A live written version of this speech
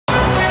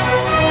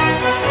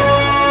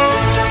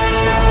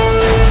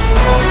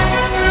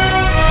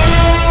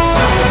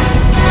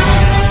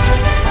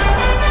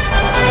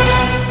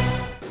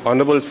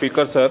Honorable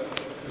Speaker, sir,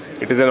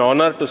 it is an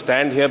honor to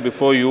stand here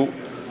before you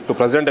to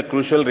present a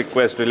crucial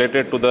request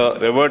related to the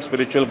revered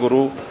spiritual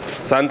guru,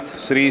 Sant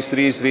Sri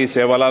Sri Sri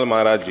Sevalal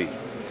Maharaj Ji.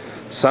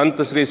 Sant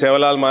Sri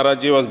Sevalal Maharaj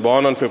Ji was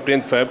born on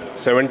 15th Feb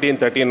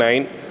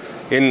 1739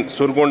 in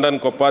Surgundan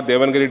Koppa,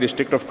 Devangiri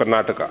district of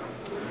Karnataka.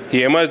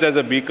 He emerged as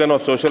a beacon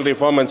of social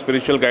reform and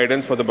spiritual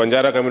guidance for the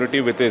Banjara community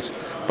with his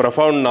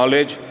profound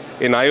knowledge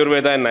in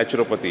Ayurveda and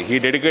naturopathy. He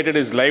dedicated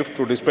his life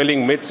to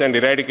dispelling myths and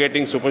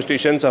eradicating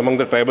superstitions among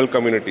the tribal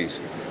communities,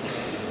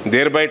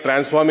 thereby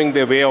transforming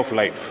their way of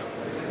life.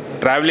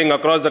 Traveling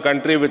across the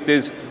country with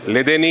his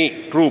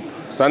Ledeni troupe,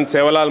 Sant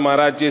Sevalal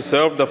Maharaj Ji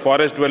served the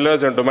forest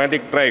dwellers and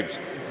nomadic tribes,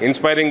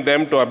 inspiring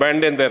them to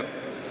abandon their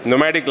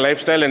nomadic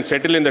lifestyle and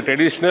settle in the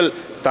traditional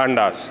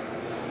tandas.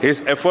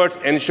 His efforts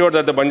ensured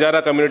that the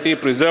Banjara community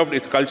preserved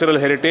its cultural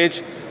heritage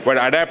while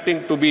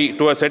adapting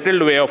to a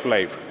settled way of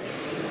life.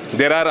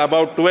 There are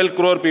about 12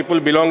 crore people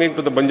belonging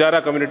to the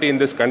Banjara community in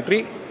this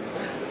country.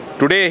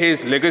 Today,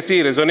 his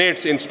legacy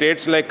resonates in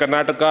states like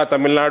Karnataka,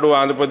 Tamil Nadu,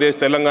 Andhra Pradesh,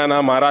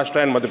 Telangana,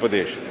 Maharashtra and Madhya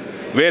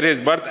Pradesh, where his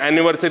birth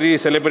anniversary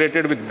is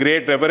celebrated with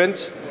great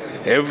reverence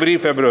every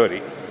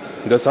February.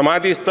 The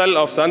Samadhi Sthal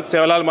of Sant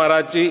Sevalal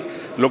Maharaj Ji,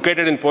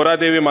 located in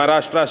Poradevi,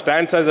 Maharashtra,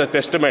 stands as a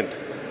testament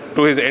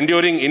to his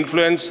enduring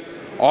influence,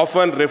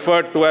 often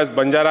referred to as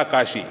Banjara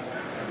Kashi.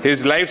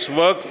 His life's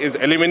work is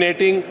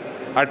eliminating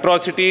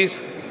atrocities.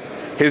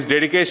 His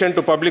dedication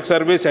to public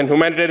service and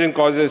humanitarian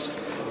causes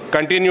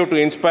continue to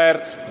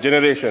inspire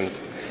generations.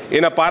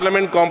 In a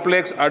parliament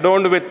complex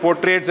adorned with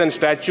portraits and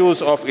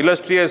statues of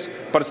illustrious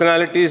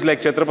personalities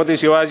like Chhatrapati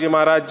Shivaji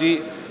Maharaj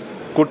Ji,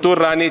 Kuttur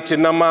Rani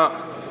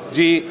Chinnamma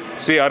Ji,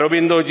 Sri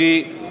Aurobindo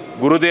Ji,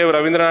 Gurudev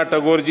Rabindranath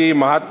Tagore Ji,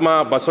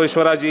 Mahatma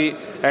Basaveshwara Ji,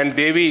 and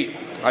Devi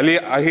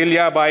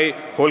Ahilya Bai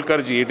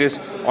Holkar Ji, it is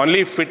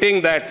only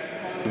fitting that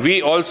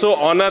we also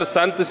honor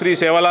Sant Sri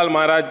Sevalal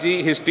Maharaj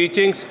Ji. His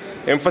teachings,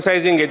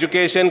 emphasizing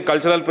education,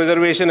 cultural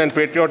preservation and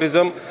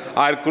patriotism,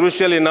 are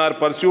crucial in our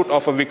pursuit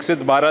of a Viksit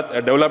Bharat, a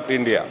developed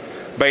India.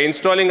 By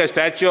installing a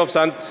statue of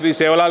Sant Sri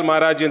Sevalal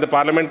Maharaj Ji in the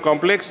Parliament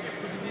complex,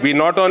 we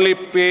not only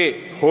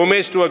pay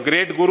homage to a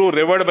great guru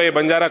revered by a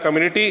Banjara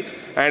community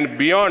and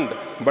beyond,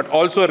 but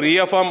also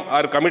reaffirm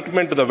our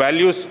commitment to the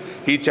values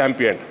he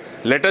championed.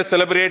 Let us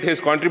celebrate his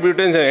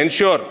contributions and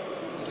ensure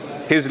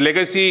his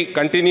legacy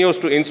continues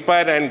to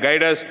inspire and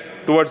guide us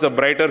towards a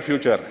brighter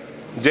future.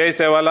 Jai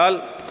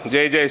Sevalal,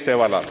 Jai Jai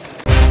Sevalal.